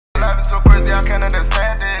so crazy I can't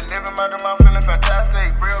understand it. Living my dream, I'm feeling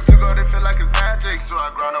fantastic. Real people, they feel like it's magic. So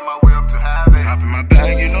I grind on my way up to have it. Hop in my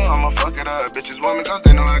bag, you know I'ma fuck it up. Bitches want me cause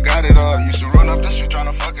they know I got it all. Used to run up the street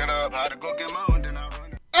tryna fuck it up. Had to go get my own, then I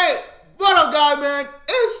run it. Hey, what up, guy, man?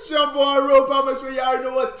 It's your boy RealPelmx, where you already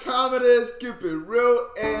know what time it is. Keep it real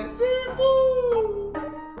and simple.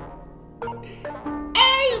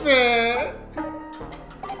 Hey, man.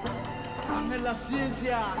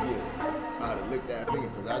 Yeah, I had to lick that finger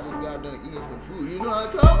because I just got done eating some food. You know what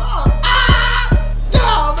I'm talking about?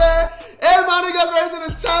 Yeah, man. Hey, my niggas, raising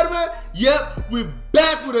the title, man. Yep, we're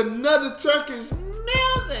back with another Turkish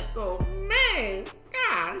musical, man.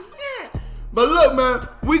 Gosh, yeah. But look, man,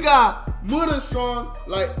 we got Murda's song.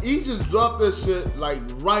 Like, he just dropped this shit, like,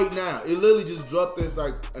 right now. It literally just dropped this,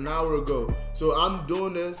 like, an hour ago. So I'm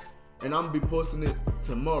doing this, and I'm going to be posting it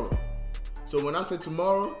tomorrow. So when I say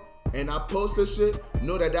tomorrow, and I post this shit,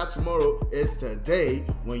 know that tomorrow is today.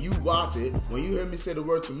 When you watch it, when you hear me say the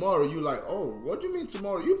word tomorrow, you like, oh, what do you mean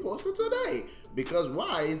tomorrow? You posted today. Because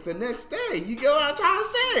why? It's the next day. You get what I'm trying to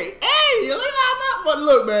say? Hey, you know what I'm talking about? But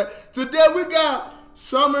look, man, today we got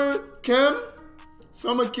Summer Kim,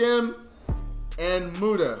 and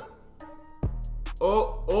Murda.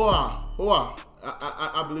 OHA.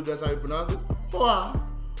 I believe that's how you pronounce it. OHA.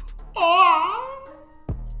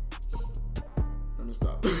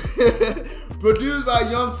 Stop. Produced by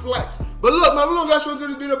Young Flex. But look, man, we're gonna get straight into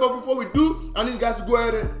this video, but before we do, I need you guys to go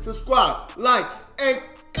ahead and subscribe, like, and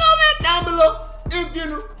comment down below if you're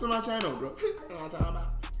new to my channel, bro. You know what I'm talking about?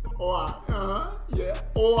 OHA. Yeah.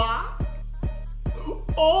 OHA.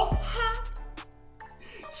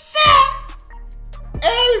 Shit!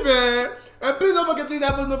 Hey, man. And please don't forget to hit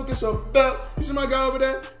that post notification bell. You see my guy over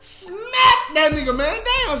there? Smack that nigga, man.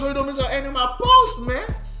 Damn, so you don't miss out any of my posts, man.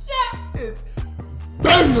 Shit. It's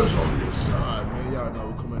bangers on this side, man. Y'all know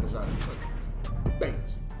we come on this side of the country.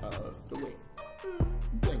 Bangers, the way.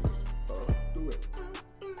 Bangers, the way.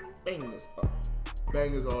 Bangers,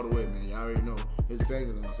 bangers all the way, man. Y'all already know it's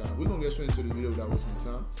bangers on the side. We're gonna get straight into the video without wasting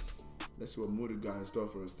time. Let's see what Murda got in store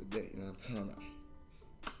for us today. You know what I'm talking about?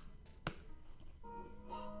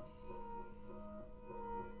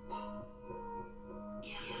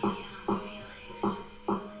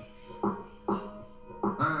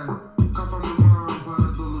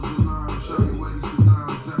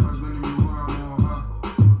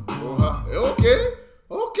 Okay.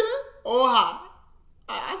 OHA.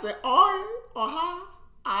 I said OHA.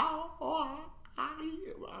 I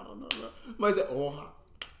don't know, bro. But I said OHA.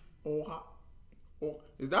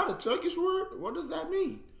 Is that a Turkish word? What does that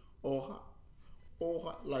mean? OHA.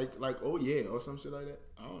 Like oh yeah, or some shit like that.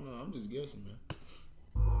 I don't know. I'm just guessing, man.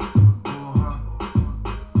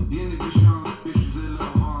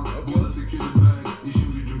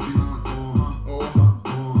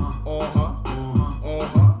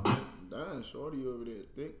 Shorty over there,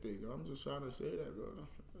 thick. I'm just trying to say that, bro.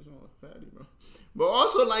 That's not fatty, bro. But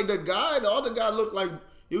also, like the other guy looked like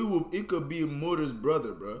it could be Murda's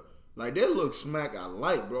brother, bro. Like they look smack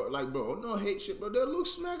alike, bro. Like, bro, no hate shit, bro. They look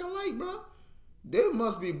smack alike, bro. They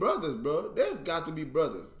must be brothers, bro. They've got to be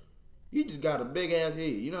brothers. He just got a big ass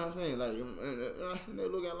head. You know what I'm saying? Like they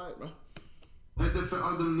look alike, bro.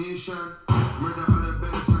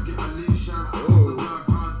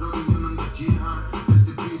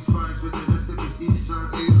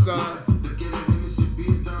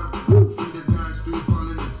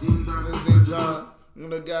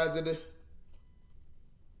 The guys at the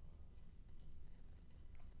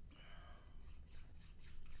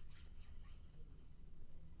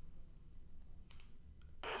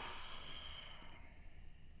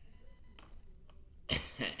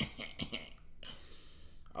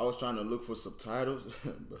I was trying to look for subtitles,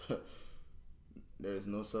 but there's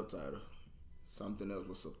no subtitle. Something else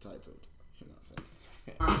was subtitled. You know what I'm saying?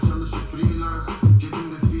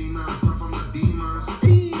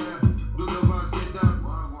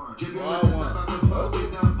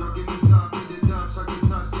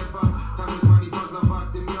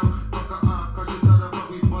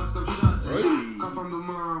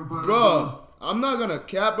 Bro, I'm not gonna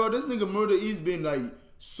cap, bro. This nigga Murda, he's been like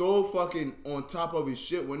so fucking on top of his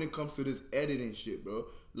shit when it comes to this editing shit, bro.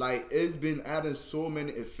 Like, it's been adding so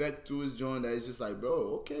many effects to his joint that it's just like,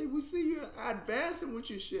 bro, okay, we see you advancing with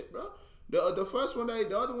your shit, bro. The first one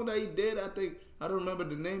the other one that he did, I think, I don't remember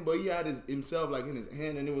the name, but he had himself like in his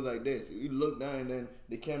hand and it was like this. He looked down and then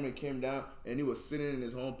the camera came down and he was sitting in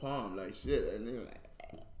his own palm like shit. And he was like,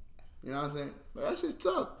 you know what I'm saying? But that shit's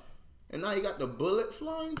tough. And now you got the bullet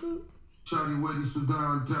flying too.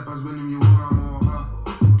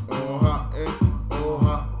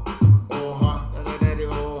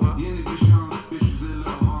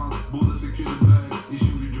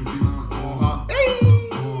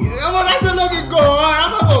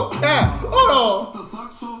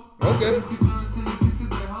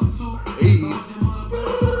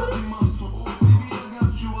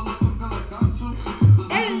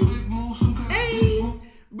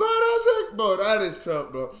 That is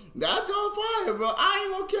tough, bro. That on fire, bro. I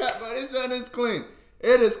ain't gonna cap, bro. This shit is clean.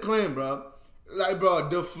 It is clean, bro. Like, bro,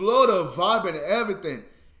 the flow, the vibe, and everything.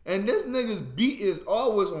 And this nigga's beat is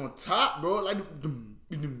always on top, bro. Like,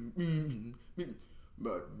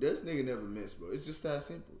 bro, this nigga never miss, bro. It's just that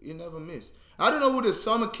simple. You never miss. I don't know who the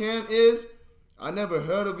Summer Cam is. I never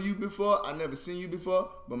heard of you before. I never seen you before.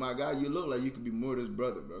 But my guy, you look like you could be Murda's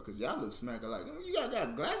brother, bro. Because y'all look smack alike. I mean, you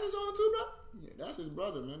got glasses on too, bro? Yeah, that's his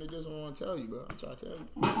brother, man. They just don't want to tell you, bro. I'm trying to tell you.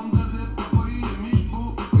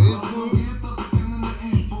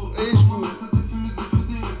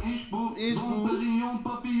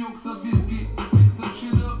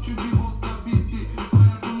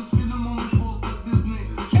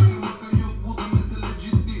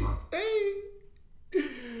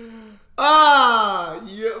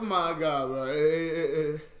 Yeah, my God, bro.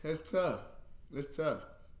 It's tough. It's tough.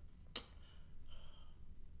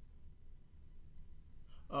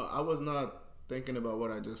 I was not thinking about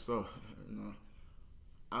what I just saw. You know,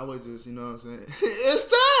 I was just, you know what I'm saying? It's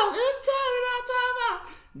tough. It's tough. You know what I'm talking about?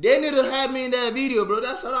 They need to have me in that video, bro.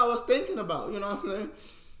 That's what I was thinking about. You know what I'm saying?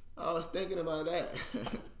 I was thinking about that.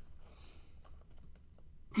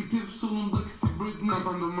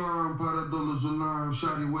 Kafamda man, para dolu zulam,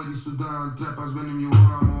 şari wedi Sudan, trappers benim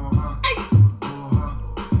yuvam, oha. Oha,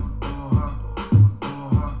 oha,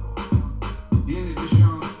 oha. Yeni bir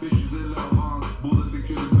şans, 550 avans, bu da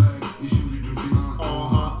secure bag, işim gücüm finans.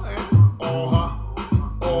 Oha, oha,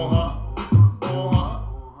 oha, oha.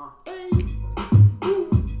 Hey,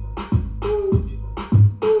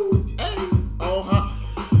 hey, oha,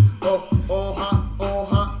 oha,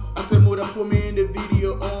 oha. I said Murda put me in the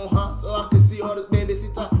video, so I can see all the baby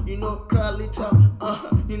sister, you know, crowdly chop,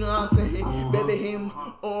 you know what I'm saying, baby him,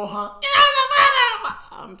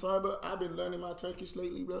 I'm sorry, bro, I've been learning my Turkish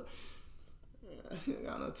lately, bro.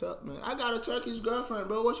 I know tough, man. I got a Turkish girlfriend,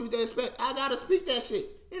 bro. What you expect? I gotta speak that shit.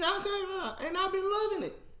 You know what I'm saying, bro? And I've been loving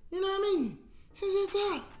it. You know what I mean? It's just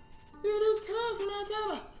tough. It is tough, you know what I'm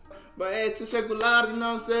talking about? But hey, SOUNDCLOUD, you know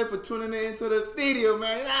what I'm saying, for tuning in to the video,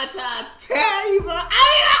 man. You know what I'm trying to tell you, bro.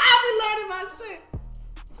 I've been learning my shit.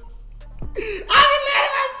 I've been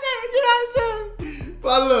learning my shit, you know what I'm saying?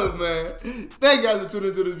 But look, man, thank you guys for tuning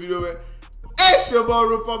into this video, man. It's your boy,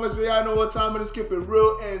 RealPelmx, man. Y'all know what time it is. Keep it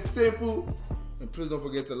real and simple. And please don't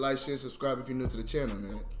forget to like, share, subscribe if you're new to the channel,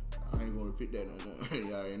 man. I ain't gonna repeat that no more.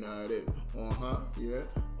 Y'all already know how it is. Yeah.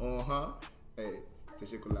 Hey,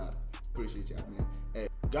 SOUNDCLOUD. Appreciate y'all, man. Hey,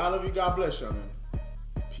 God love you, God bless y'all, man.